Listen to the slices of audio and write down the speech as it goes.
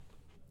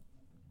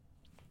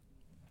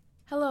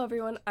Hello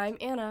everyone, I'm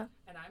Anna.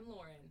 And I'm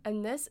Lauren.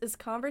 And this is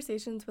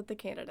Conversations with the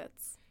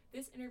Candidates.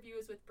 This interview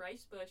is with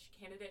Bryce Busch,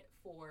 candidate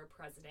for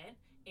president,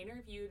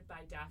 interviewed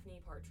by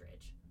Daphne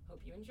Patridge.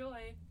 Hope you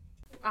enjoy.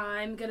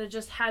 I'm going to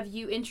just have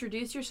you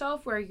introduce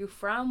yourself. Where are you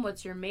from?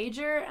 What's your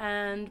major?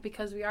 And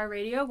because we are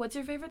radio, what's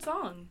your favorite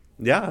song?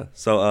 Yeah,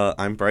 so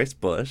I'm Bryce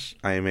Busch.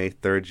 I am a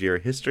third-year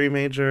history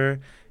major,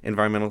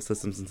 environmental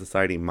systems and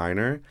society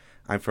minor.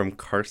 I'm from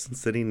Carson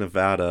City,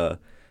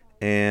 Nevada.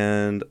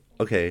 And,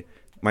 okay,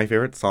 my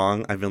favorite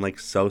song, I've been,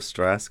 so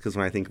stressed because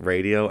when I think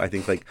radio, I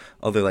think, they're,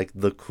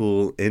 the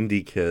cool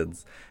indie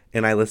kids.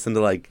 And I listen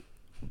to,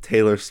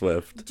 Taylor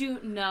Swift.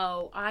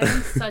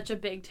 I'm such a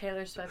big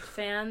Taylor Swift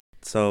fan.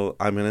 So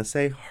I'm going to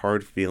say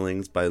Hard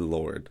Feelings by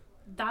Lorde.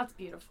 That's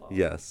beautiful.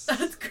 Yes.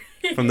 That's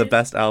great. From the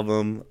best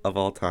album of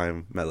all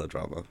time,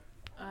 Melodrama.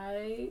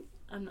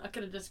 I'm not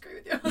going to disagree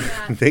with you on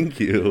that. Thank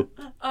you.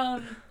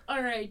 All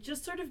right,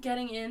 just sort of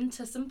getting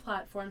into some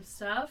platform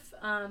stuff.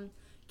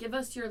 Give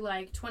us your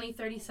 20,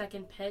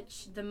 30-second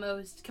pitch, the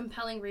most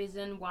compelling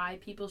reason why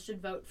people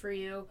should vote for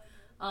you,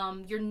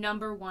 your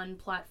number one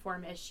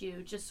platform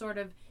issue. Just sort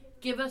of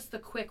give us the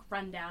quick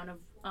rundown of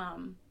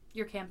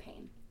your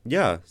campaign.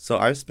 Yeah, so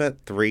I've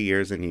spent 3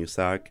 years in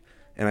USAC,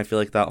 and I feel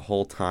like that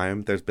whole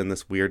time there's been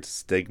this weird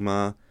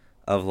stigma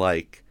of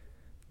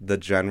the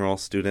general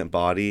student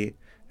body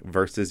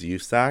versus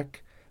USAC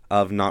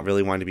of not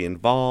really wanting to be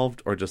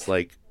involved, or just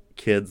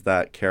kids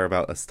that care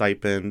about a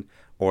stipend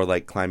or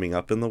climbing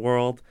up in the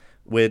world,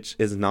 which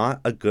is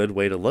not a good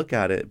way to look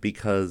at it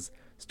because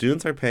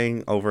students are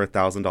paying over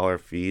 $1,000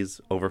 fees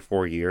over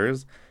 4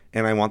 years,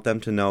 and I want them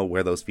to know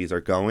where those fees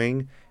are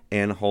going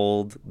and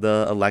hold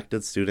the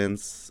elected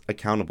students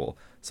accountable.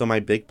 So my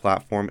big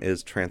platform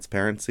is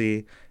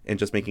transparency and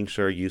just making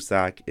sure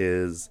USAC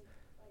is,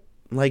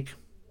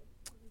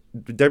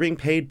 they're being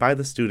paid by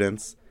the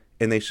students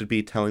and they should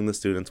be telling the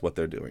students what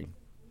they're doing.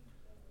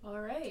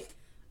 All right.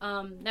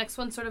 Next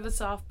one's sort of a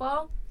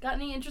softball. Got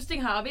any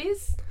interesting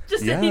hobbies?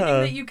 Just Yeah. anything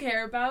that you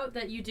care about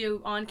that you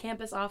do on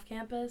campus, off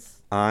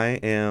campus? I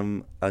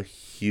am a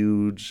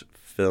huge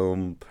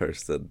film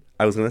person.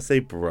 I was going to say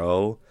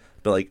bro,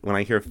 but when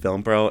I hear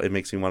film bro, it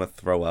makes me want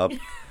to throw up.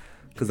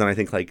 Because then I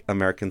think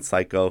American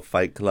Psycho,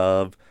 Fight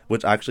Club,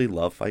 which I actually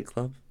love Fight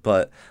Club.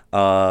 But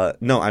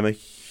no, I'm a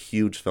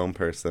huge film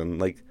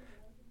person.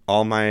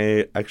 All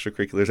my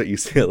extracurriculars at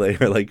UCLA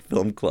are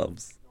film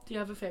clubs. Do you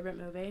have a favorite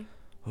movie?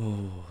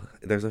 Oh,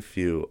 there's a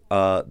few.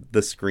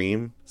 The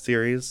Scream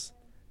series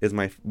is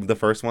the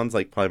first one's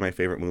probably my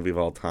favorite movie of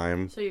all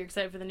time. So you're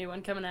excited for the new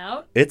one coming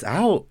out? It's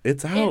out.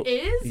 It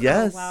is?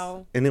 Yes. Oh,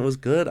 wow. And it was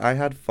good. I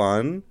had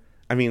fun.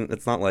 I mean,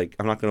 it's not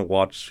I'm not going to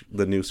watch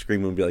the new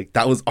Scream movie and be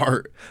that was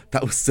art.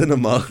 That was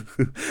cinema.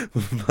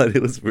 But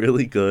it was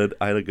really good.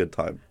 I had a good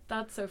time.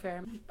 That's so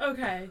fair.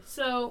 Okay,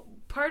 so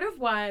part of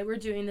why we're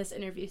doing this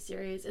interview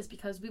series is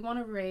because we want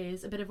to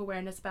raise a bit of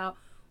awareness about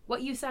what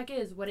USAC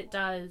is, what it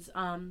does,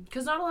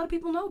 because not a lot of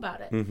people know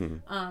about it,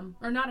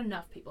 or not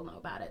enough people know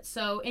about it.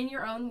 So in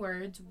your own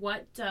words,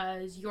 what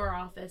does your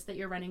office that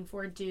you're running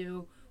for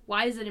do?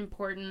 Why is it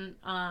important?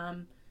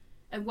 And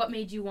what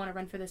made you want to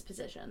run for this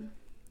position?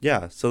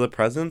 Yeah, so the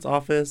president's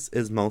office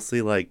is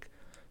mostly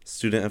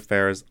student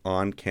affairs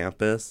on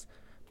campus.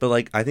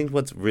 But I think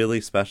what's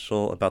really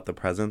special about the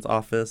president's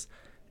office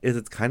is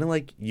it's kind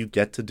of you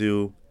get to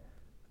do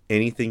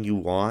anything you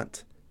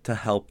want to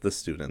help the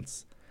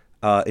students.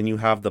 And you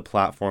have the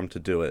platform to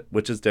do it,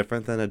 which is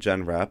different than a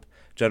gen rep.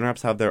 Gen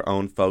reps have their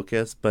own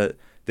focus, but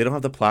they don't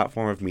have the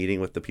platform of meeting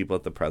with the people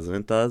that the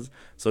president does.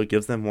 So it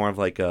gives them more of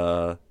a, do you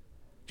know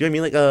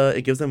what I mean?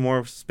 It gives them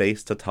more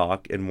space to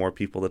talk and more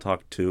people to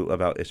talk to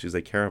about issues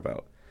they care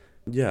about.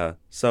 Yeah.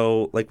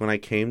 So when I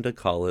came to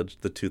college,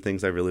 the two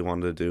things I really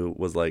wanted to do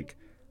was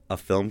a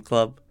film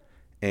club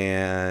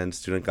and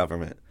student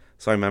government.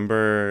 So I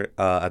remember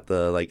at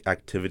the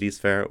activities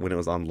fair when it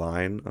was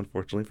online,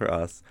 unfortunately for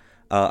us,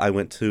 I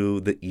went to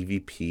the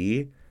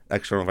EVP,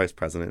 external vice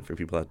president for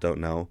people that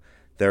don't know,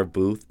 their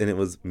booth, and it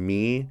was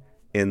me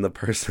and the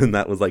person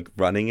that was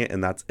running it,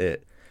 and that's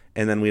it.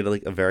 And then we had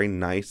a very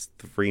nice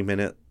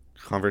 3-minute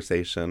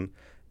conversation,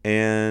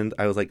 and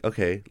I was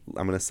okay,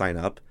 I'm going to sign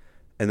up.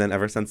 And then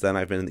ever since then,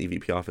 I've been in the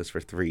EVP office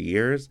for 3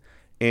 years.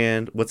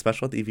 And what's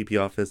special at the EVP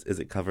office is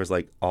it covers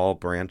all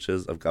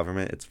branches of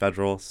government. It's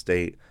federal,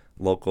 state,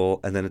 local,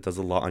 and then it does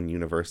a lot on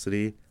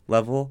university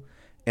level.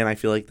 And I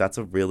feel that's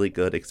a really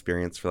good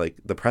experience for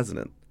the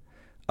president.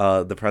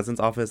 The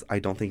president's office, I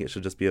don't think it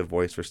should just be a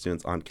voice for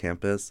students on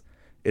campus.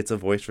 It's a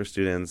voice for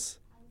students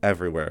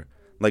everywhere.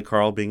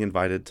 Carl being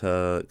invited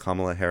to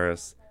Kamala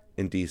Harris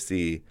in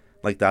D.C.,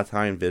 that's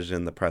how I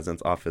envision the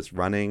president's office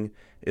running,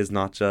 is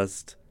not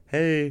just,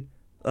 hey,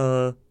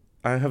 I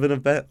have an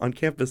event on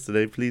campus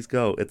today, please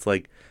go. It's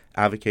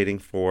advocating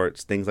for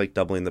things like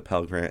doubling the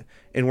Pell Grant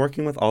and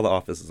working with all the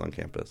offices on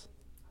campus.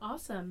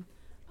 Awesome.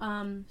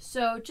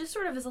 So just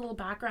sort of as a little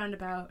background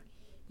about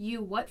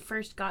you, what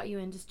first got you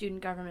into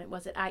student government?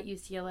 Was it at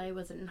UCLA?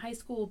 Was it in high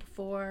school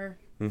before?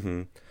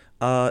 It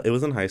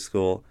was in high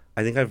school.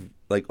 I think I've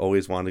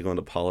always wanted to go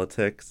into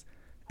politics.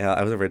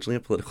 I was originally a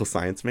political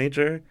science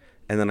major,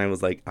 And then I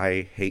was like,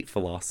 I hate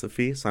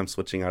philosophy, so I'm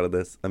switching out of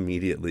this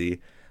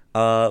immediately.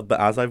 But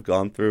as I've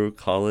gone through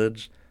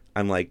college,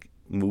 I'm like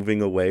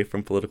moving away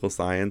from political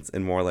science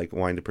and more like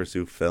wanting to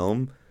pursue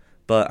film.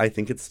 But I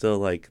think it's still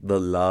like the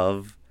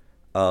love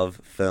of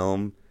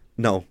film,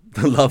 no,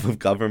 the love of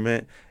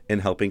government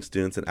and helping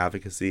students and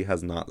advocacy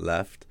has not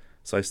left.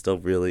 So I still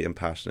really am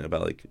passionate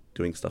about like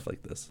doing stuff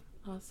like this.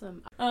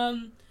 Awesome.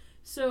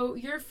 So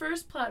your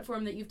first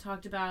platform that you've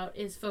talked about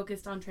is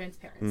focused on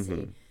transparency.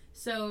 Mm-hmm.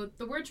 So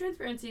the word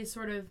transparency is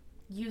sort of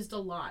used a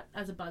lot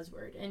as a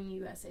buzzword in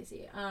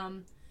USAC,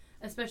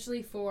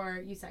 especially for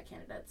USAC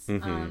candidates.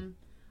 Mm-hmm.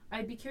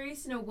 I'd be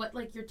curious to know what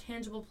like your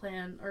tangible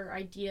plan or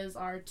ideas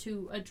are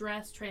to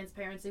address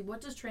transparency.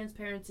 What does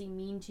transparency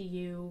mean to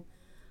you?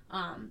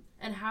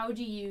 And how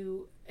do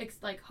you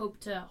hope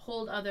to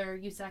hold other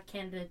USAC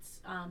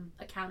candidates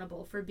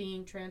accountable for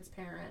being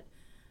transparent,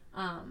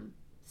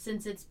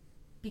 since it's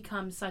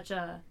become such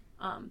a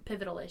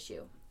pivotal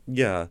issue?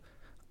 Yeah.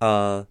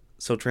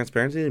 So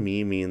transparency to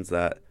me means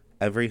that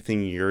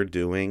everything you're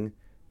doing,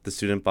 the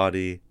student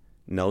body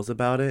knows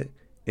about it,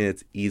 and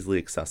it's easily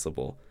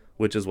accessible,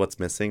 which is what's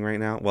missing right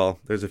now. Well,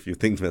 there's a few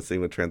things missing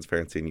with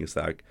transparency in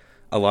USAC.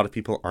 A lot of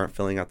people aren't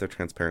filling out their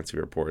transparency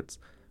reports,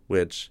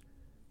 which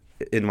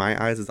in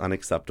my eyes is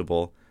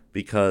unacceptable,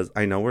 because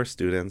I know we're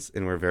students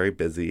and we're very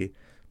busy,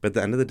 but at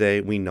the end of the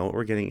day, we know what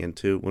we're getting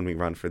into when we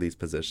run for these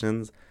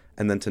positions,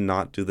 and then to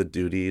not do the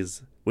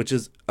duties, which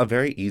is a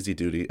very easy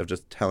duty of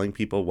just telling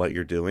people what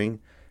you're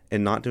doing,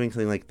 and not doing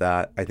something like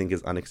that, I think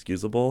is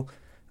unexcusable.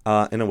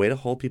 And a way to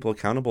hold people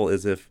accountable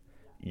is if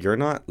you're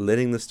not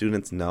letting the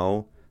students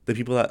know, the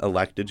people that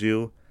elected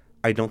you,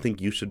 I don't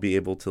think you should be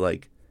able to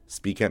like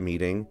speak at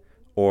meeting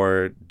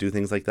or do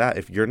things like that.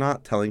 If you're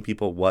not telling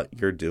people what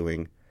you're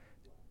doing,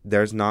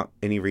 there's not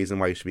any reason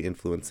why you should be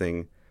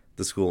influencing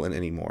the school in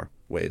any more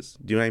ways.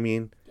 Do you know what I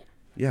mean?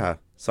 Yeah.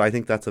 So I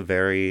think that's a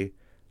very,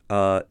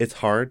 it's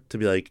hard to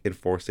be like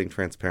enforcing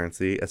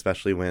transparency,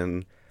 especially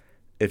when,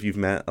 if you've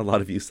met a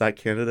lot of USAC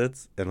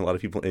candidates and a lot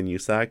of people in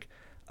USAC,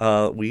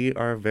 we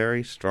are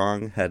very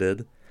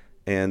strong-headed,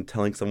 and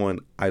telling someone,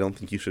 I don't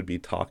think you should be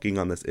talking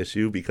on this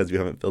issue because you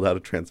haven't filled out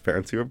a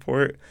transparency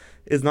report,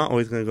 is not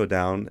always going to go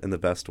down in the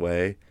best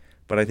way.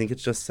 But I think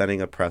it's just setting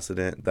a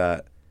precedent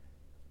that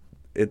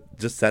it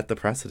just set the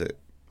precedent.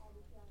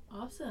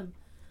 Awesome.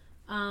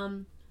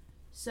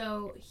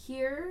 So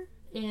here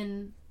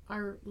in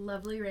our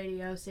lovely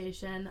radio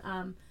station,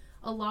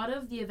 a lot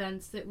of the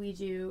events that we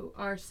do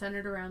are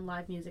centered around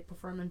live music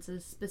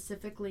performances,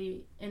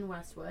 specifically in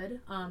Westwood.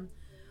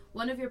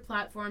 One of your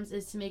platforms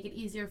is to make it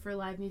easier for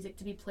live music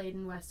to be played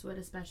in Westwood,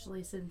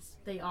 especially since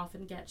they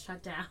often get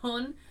shut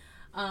down.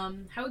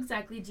 How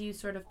exactly do you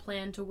sort of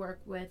plan to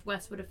work with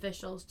Westwood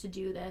officials to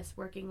do this,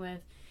 working with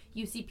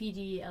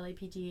UCPD,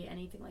 LAPD,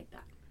 anything like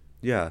that?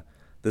 Yeah,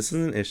 this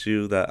is an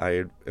issue that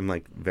I am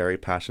like very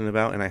passionate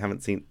about, and I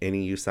haven't seen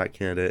any USAC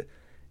candidate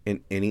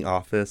in any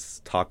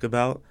office talk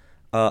about.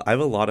 I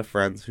have a lot of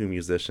friends who are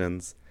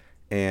musicians,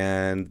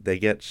 and they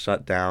get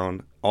shut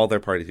down. All their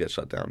parties get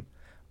shut down.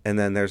 And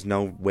then there's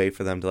no way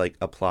for them to like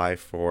apply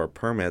for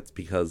permits,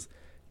 because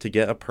to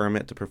get a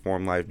permit to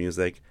perform live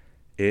music,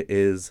 it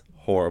is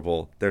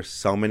horrible. There's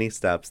so many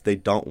steps. They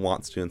don't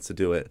want students to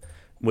do it,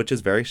 which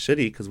is very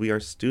shitty because we are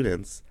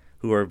students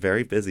who are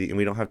very busy and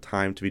we don't have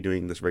time to be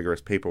doing this rigorous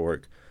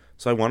paperwork.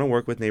 So I want to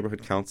work with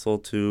neighborhood council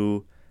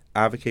to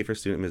advocate for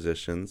student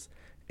musicians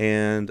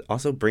and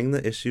also bring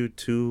the issue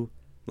to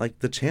like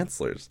the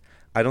chancellors.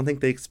 I don't think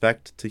they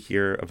expect to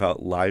hear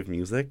about live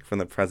music from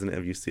the president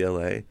of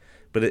UCLA,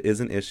 but it is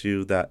an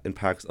issue that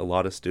impacts a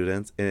lot of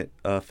students, and it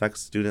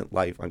affects student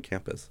life on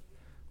campus.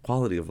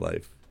 Quality of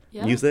life.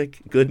 Yeah.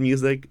 Good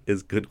music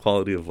is good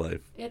quality of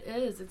life. It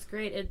is. It's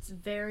great. It's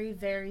very,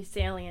 very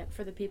salient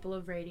for the people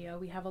of radio.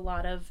 We have a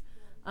lot of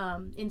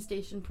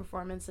in-station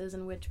performances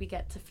in which we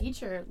get to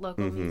feature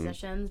local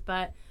musicians,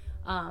 but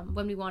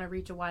when we want to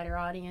reach a wider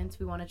audience,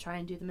 we want to try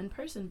and do them in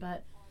person,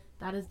 but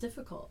that is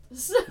difficult.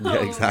 So,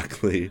 yeah,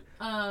 exactly.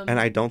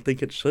 And I don't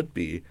think it should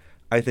be.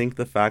 I think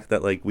the fact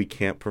that like we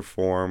can't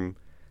perform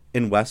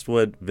in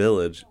Westwood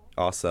Village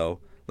also,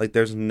 like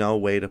there's no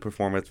way to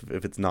perform it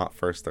if it's not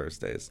First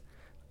Thursdays.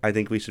 I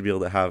think we should be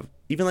able to have,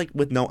 even like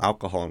with no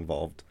alcohol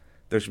involved,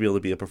 there should be able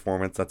to be a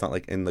performance that's not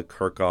like in the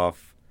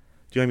Kirchhoff.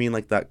 Do you know what I mean?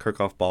 Like that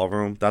Kirchhoff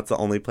ballroom. That's the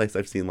only place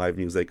I've seen live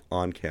music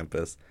on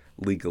campus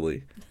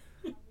legally.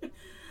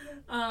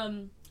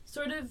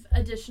 Sort of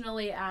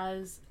additionally,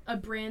 as a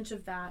branch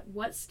of that,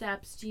 what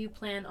steps do you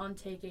plan on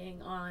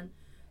taking on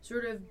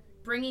sort of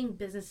bringing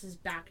businesses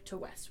back to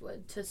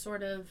Westwood to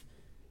sort of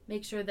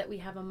make sure that we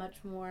have a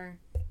much more,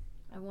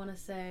 I want to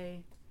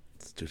say...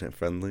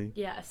 student-friendly?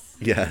 Yes.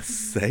 Yes,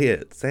 say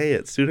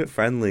it.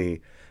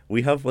 Student-friendly.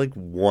 We have like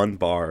one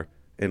bar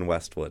in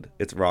Westwood.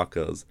 It's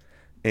Rocco's.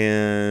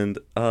 And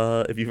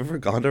if you've ever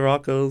gone to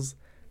Rocco's,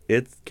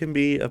 it can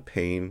be a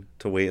pain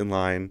to wait in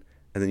line,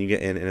 and then you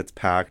get in and it's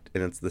packed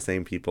and it's the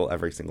same people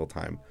every single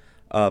time.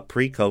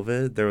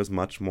 Pre-COVID, there was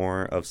much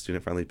more of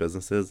student-friendly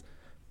businesses.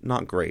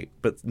 Not great,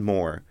 but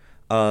more.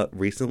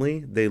 Recently,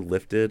 they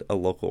lifted a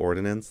local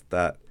ordinance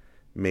that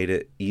made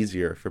it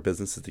easier for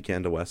businesses to get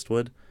into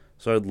Westwood.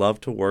 So I'd love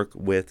to work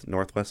with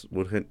North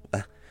Westwood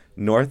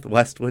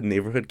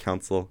Neighborhood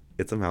Council.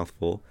 It's a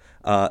mouthful.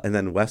 And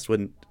then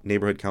Westwood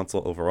Neighborhood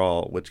Council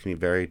overall, which can be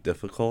very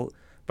difficult.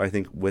 But I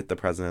think with the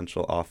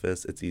presidential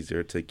office, it's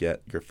easier to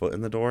get your foot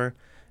in the door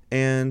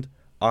and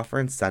offer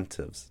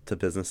incentives to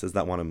businesses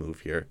that want to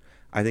move here.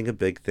 I think a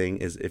big thing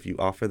is if you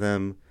offer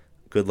them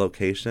good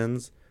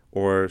locations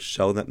or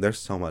show them, there's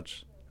so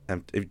much.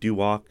 And if you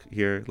walk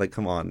here, like,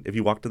 come on, if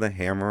you walk to the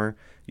Hammer,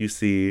 you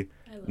see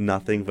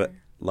nothing but,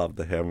 love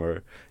the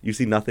Hammer. You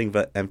see nothing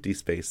but empty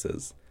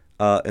spaces.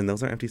 And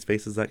those are empty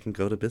spaces that can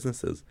go to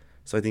businesses.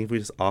 So I think if we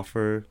just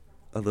offer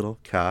a little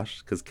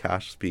cash, because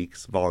cash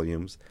speaks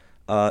volumes,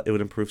 it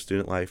would improve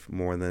student life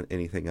more than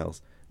anything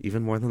else.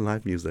 Even more than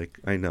live music.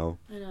 I know.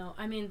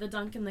 I mean, the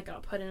Dunkin' that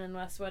got put in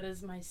Westwood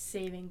is my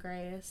saving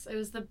grace. It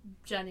was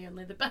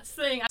genuinely the best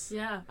thing.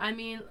 Yeah, I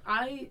mean,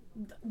 I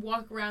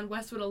walk around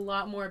Westwood a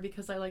lot more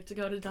because I like to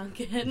go to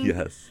Dunkin'.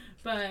 Yes.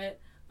 But,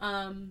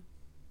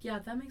 yeah,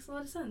 that makes a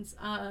lot of sense.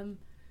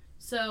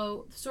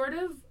 So, sort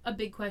of a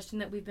big question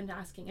that we've been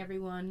asking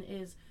everyone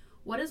is,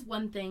 what is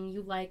one thing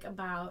you like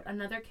about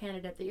another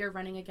candidate that you're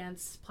running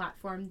against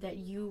platform that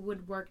you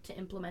would work to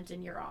implement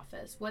in your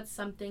office? What's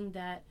something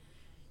that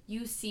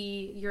you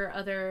see your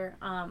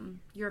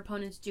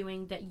opponents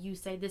doing that you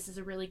say, this is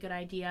a really good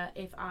idea.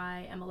 If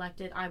I am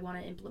elected, I want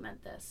to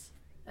implement this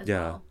as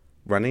well?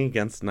 Running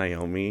against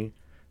Naomi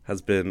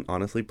has been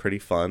honestly pretty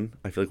fun.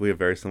 I feel like we have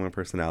very similar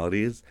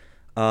personalities.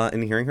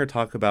 And hearing her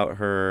talk about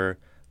her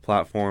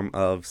platform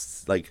of,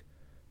 like,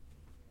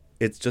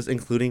 it's just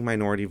including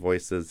minority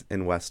voices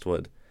in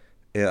Westwood,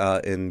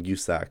 in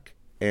USAC.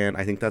 And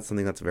I think that's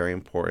something that's very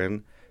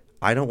important.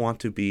 I don't want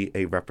to be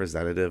a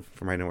representative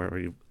for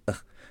minority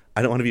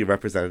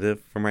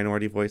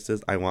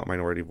voices. I want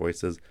minority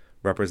voices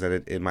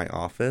represented in my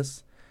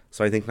office.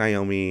 So I think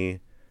Naomi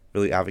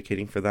really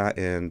advocating for that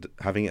and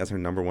having it as her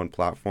number one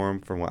platform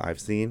from what I've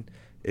seen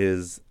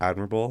is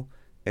admirable.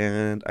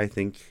 And I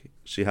think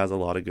she has a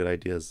lot of good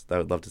ideas that I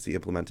would love to see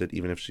implemented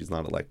even if she's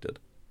not elected.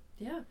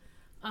 Yeah.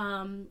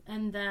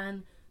 And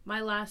then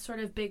my last sort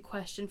of big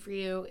question for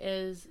you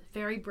is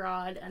very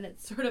broad and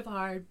it's sort of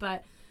hard,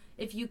 but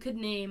if you could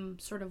name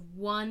sort of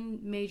one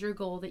major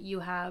goal that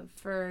you have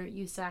for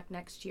USAC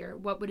next year,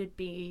 what would it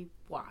be?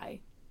 Why?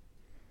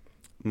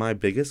 My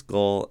biggest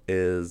goal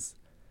is,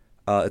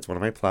 it's one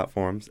of my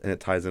platforms and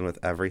it ties in with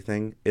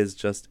everything, is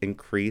just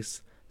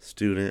increase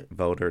student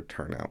voter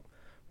turnout.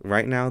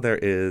 Right now there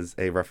is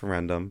a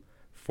referendum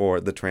for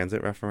the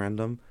transit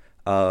referendum.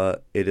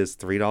 It is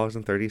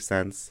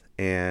 $3.30,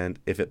 and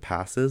if it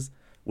passes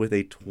with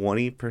a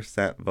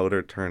 20%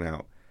 voter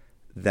turnout,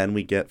 then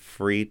we get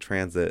free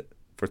transit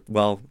for,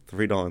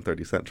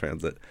 $3.30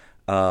 transit.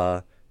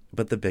 But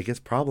the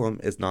biggest problem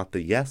is not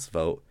the yes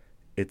vote,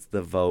 it's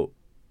the vote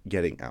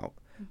getting out.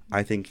 Mm-hmm.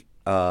 I think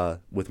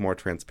with more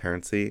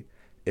transparency,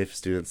 if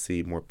students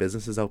see more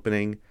businesses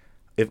opening,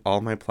 if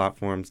all my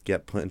platforms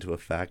get put into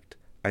effect,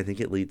 I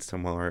think it leads to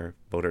more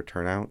voter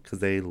turnout because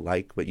they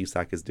like what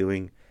USAC is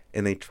doing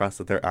and they trust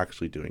that they're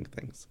actually doing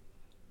things.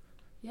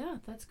 Yeah,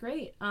 that's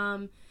great.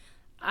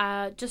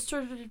 Just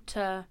sort of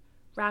to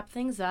wrap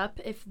things up,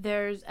 if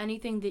there's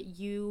anything that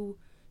you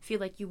feel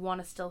like you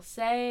want to still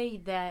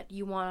say, that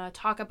you want to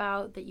talk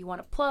about, that you want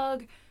to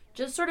plug,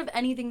 just sort of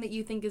anything that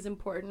you think is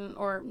important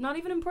or not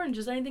even important,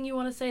 just anything you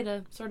want to say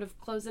to sort of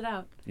close it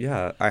out.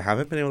 Yeah, I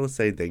haven't been able to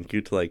say thank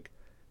you to, like,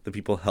 the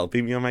people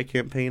helping me on my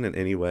campaign in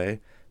any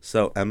way.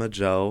 So Emma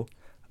Jo,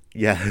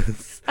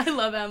 yes. I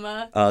love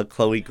Emma.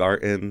 Chloe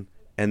Garton,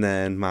 and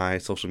then my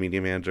social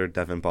media manager,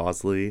 Devin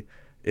Bosley.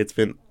 It's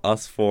been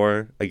us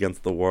four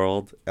against the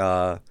world,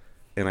 and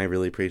I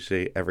really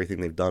appreciate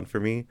everything they've done for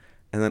me.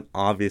 And then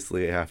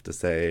obviously I have to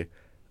say,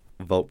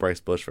 vote Bryce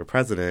Busch for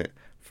president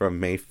from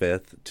May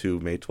 5th to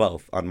May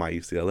 12th on my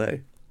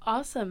UCLA.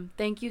 Awesome.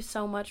 Thank you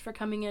so much for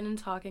coming in and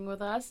talking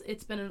with us.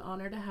 It's been an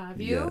honor to have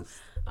you.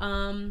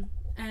 Yes.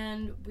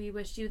 And we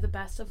wish you the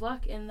best of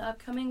luck in the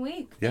upcoming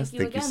week. Yes,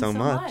 thank you so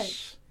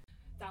much.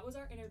 That was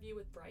our interview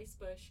with Bryce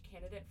Busch,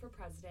 candidate for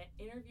president,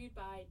 interviewed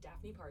by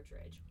Daphne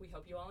Patridge. We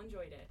hope you all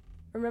enjoyed it.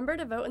 Remember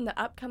to vote in the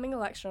upcoming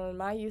election on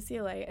My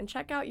UCLA and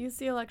check out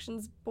UC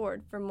Elections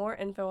Board for more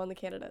info on the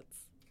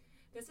candidates.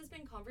 This has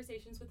been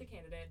Conversations with the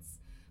Candidates,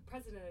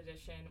 President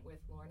Edition with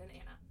Lauren and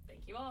Anna.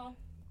 Thank you all.